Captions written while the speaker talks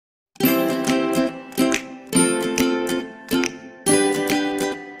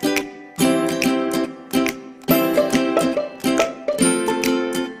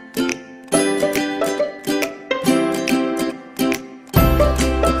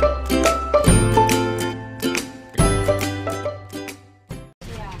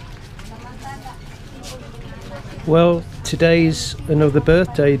Well, today's another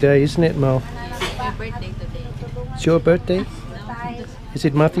birthday day, isn't it, Mo? My birthday today. It's your birthday? No. Is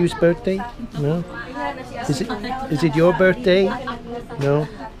it Matthew's birthday? No. Is it your birthday? No.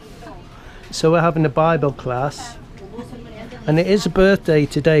 So we're having a Bible class, and it is a birthday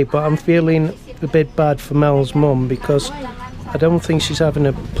today, but I'm feeling a bit bad for Mel's mum because I don't think she's having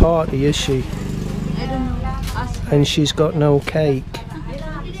a party, is she? I don't know. And she's got no cake.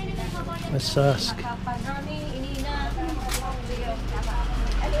 Let's ask.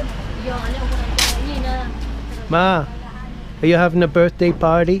 Ma, are you having a birthday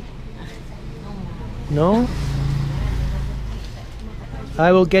party? No?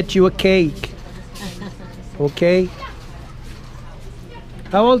 I will get you a cake. Okay?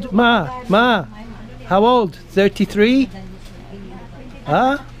 How old? Ma, how old? 33?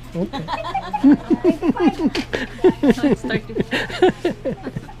 Huh? Okay.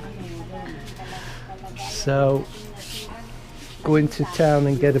 So, going to town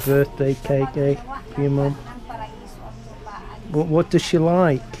and get a birthday cake, eh, for your mum? What does she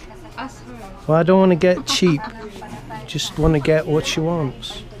like? Ask her. Well, I don't want to get cheap. Just want to get what she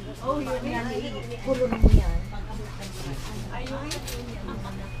wants.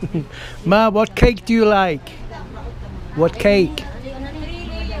 Ma, what cake do you like? What cake?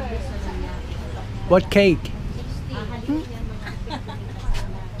 What cake?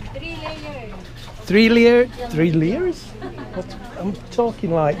 3 layers. 3 layers? I'm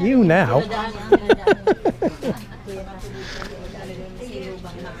talking like you now.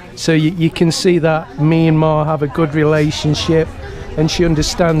 So you can see that me and Ma have a good relationship, and she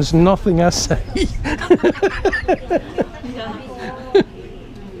understands nothing I say.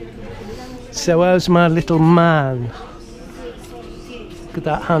 So how's my little man? Look at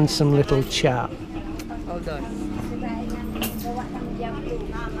that handsome little chap. Hold on.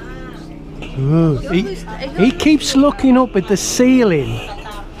 Ooh, he keeps looking up at the ceiling.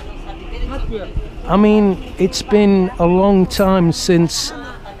 I mean, it's been a long time since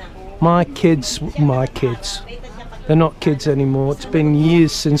my kids, they're not kids anymore. It's been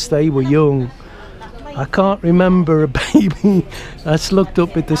years since they were young. I can't remember a baby that's looked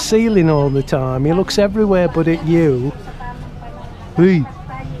up at the ceiling all the time. He looks everywhere but at you. Hey,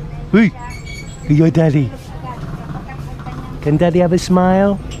 your daddy. Can daddy have a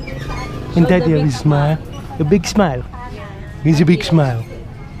smile? Can daddy have a smile? A big smile? He's a big smile.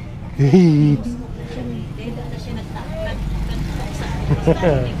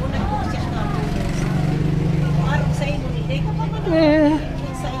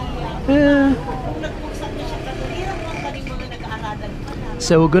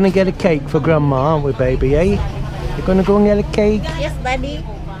 So we're gonna get a cake for Grandma, aren't we, baby, eh? You're gonna go and get a cake? Yes, Daddy.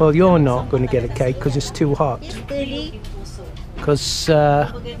 Well, you're not gonna get a cake because it's too hot. Yes, Daddy. Because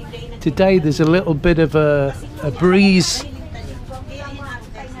today there's a little bit of a breeze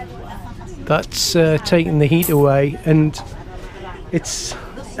that's taking the heat away, and it's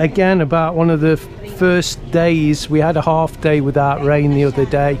again about one of the first days. We had a half day without rain the other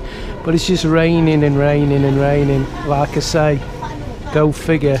day, but it's just raining and raining and raining. Like I say, go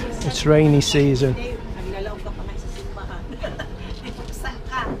figure, it's rainy season.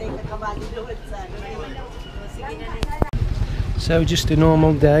 So just a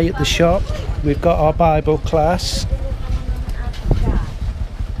normal day at the shop. We've got our Bible class.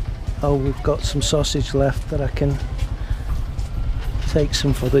 Oh, we've got some sausage left that I can take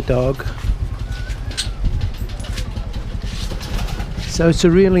some for the dog. So it's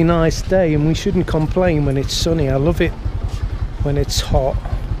a really nice day, and we shouldn't complain when it's sunny. I love it when it's hot.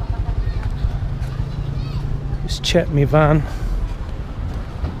 Just check my van.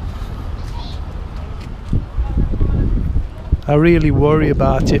 I really worry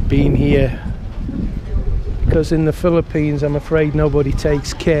about it being here, because in the Philippines I'm afraid nobody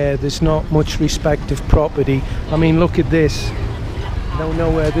takes care. There's not much respect of property. I mean, look at this. I don't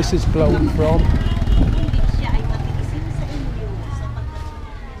know where this is blown from.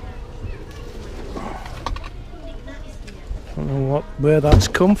 I don't know where that's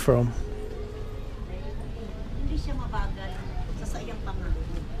come from.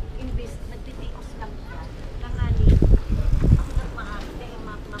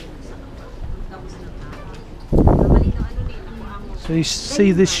 So you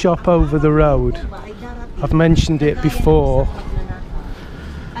see this shop over the road? I've mentioned it before,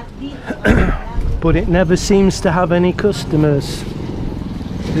 but it never seems to have any customers.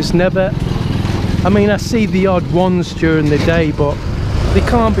 There's never, I mean, I see the odd ones during the day, but they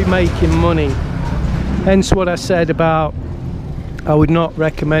can't be making money. Hence what I said about I would not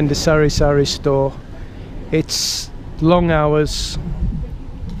recommend a sari-sari store. It's long hours,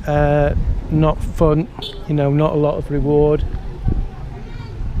 not fun, you know, not a lot of reward.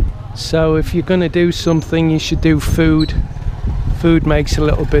 So if you're going to do something, you should do food. Food makes a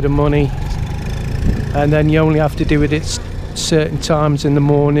little bit of money, and then you only have to do it at certain times in the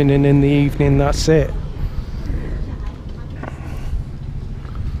morning and in the evening. That's it.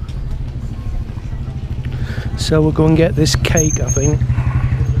 So we'll go and get this cake, I think.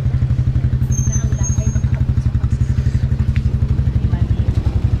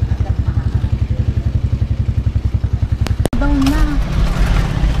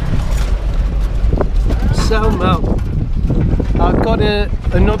 So Mel, I've got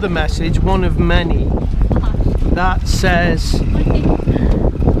another message, one of many, that says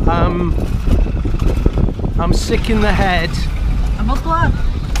I'm sick in the head. About what?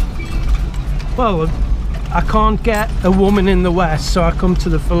 Well, I can't get a woman in the West, so I come to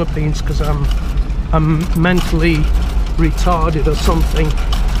the Philippines because I'm mentally retarded or something.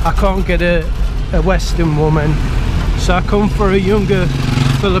 I can't get a Western woman, so I come for a younger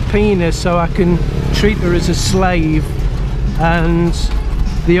Filipina so I can treat her as a slave, and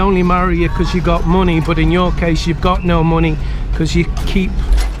they only marry you because you got money, but in your case you've got no money because you keep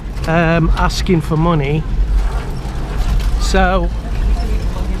asking for money. So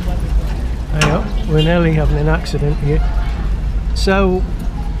we're nearly having an accident here. So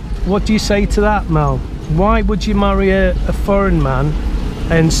what do you say to that, Mel? Why would you marry a foreign man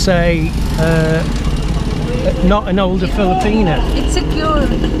and say not an older Filipina? It's secure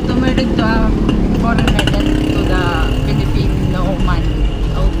to marry to a foreigner than to the Filipino old man.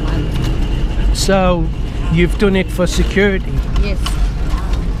 So you've done it for security? Yes.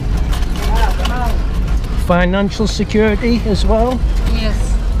 Financial security as well? Yes.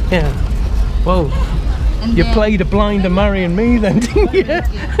 Yeah. Well, and you played a blinder marrying me then, didn't you?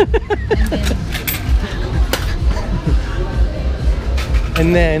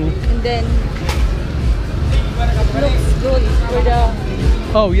 And then looks good for the...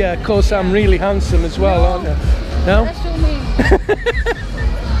 Oh yeah, of course I'm really handsome as well, aren't I? No? Show me.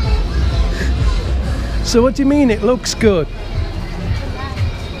 So what do you mean it looks good?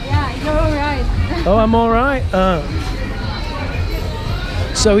 Yeah, you're alright. Oh, I'm alright?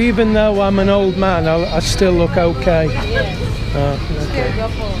 So even though I'm an old man, I still look okay? Yes. Okay.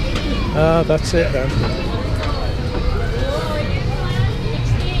 Ah, that's it then.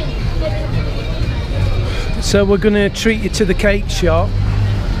 So we're going to treat you to the cake shop.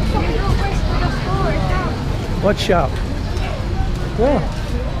 What shop? Yeah.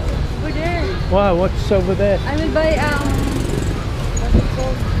 Over there. Wow, what's over there? I will buy what's it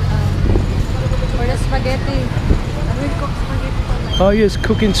called? For the spaghetti. I will cook spaghetti for my... Oh, you're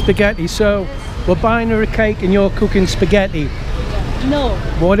cooking spaghetti. So we're buying her a cake and you're cooking spaghetti. No.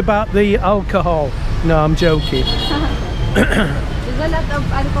 What about the alcohol? No, I'm joking. There's a lot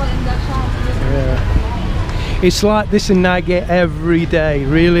of alcohol in the shop. Yeah. It's like this in Naga every day,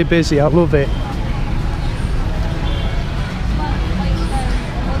 really busy. I love it.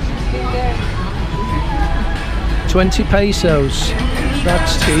 $20 pesos.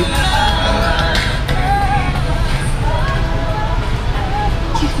 That's cheap.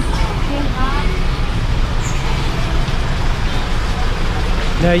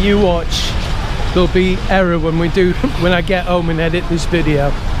 Now you watch. There'll be error when I get home and edit this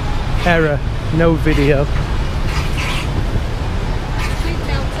video. Error. No video.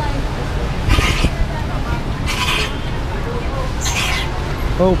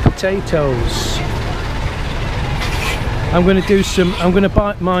 Oh, potatoes. I'm going to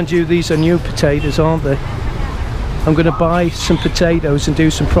buy, mind you, these are new potatoes, aren't they? I'm going to buy some potatoes and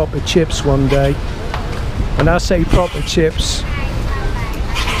do some proper chips one day. When I say proper chips,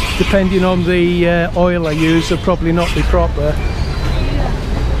 depending on the oil I use, they'll probably not be proper.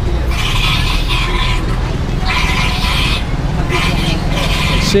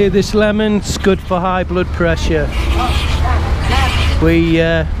 See, this lemon's good for high blood pressure. We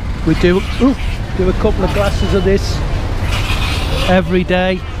do a couple of glasses of this every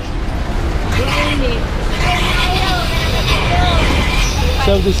day.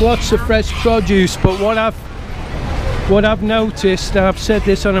 So there's lots of fresh produce, but what I've noticed, and I've said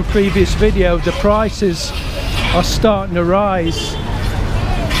this on a previous video, the prices are starting to rise.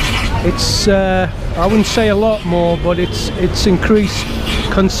 It's I wouldn't say a lot more, but it's increased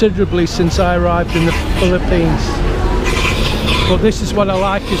considerably since I arrived in the Philippines. But this is what I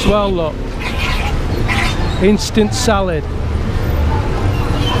like as well, look. Instant salad.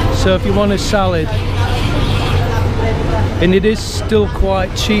 So if you want a salad, and it is still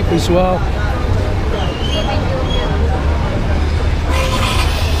quite cheap as well.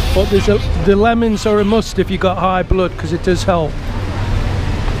 But the lemons are a must if you got high blood, because it does help.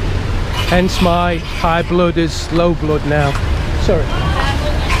 Hence my high blood is low blood now. Sorry.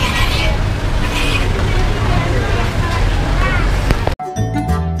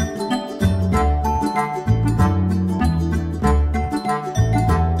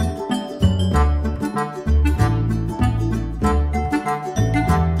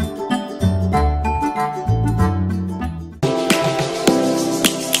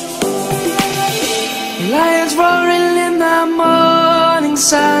 Lions roaring in the morning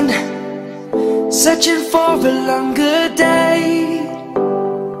sun, searching for a longer day.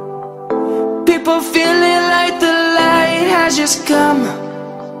 People feeling like the light has just come.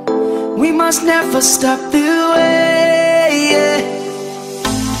 We must never stop the way.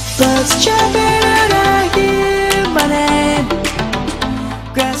 Birds chirping and I hear my name.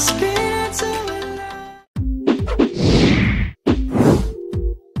 Grass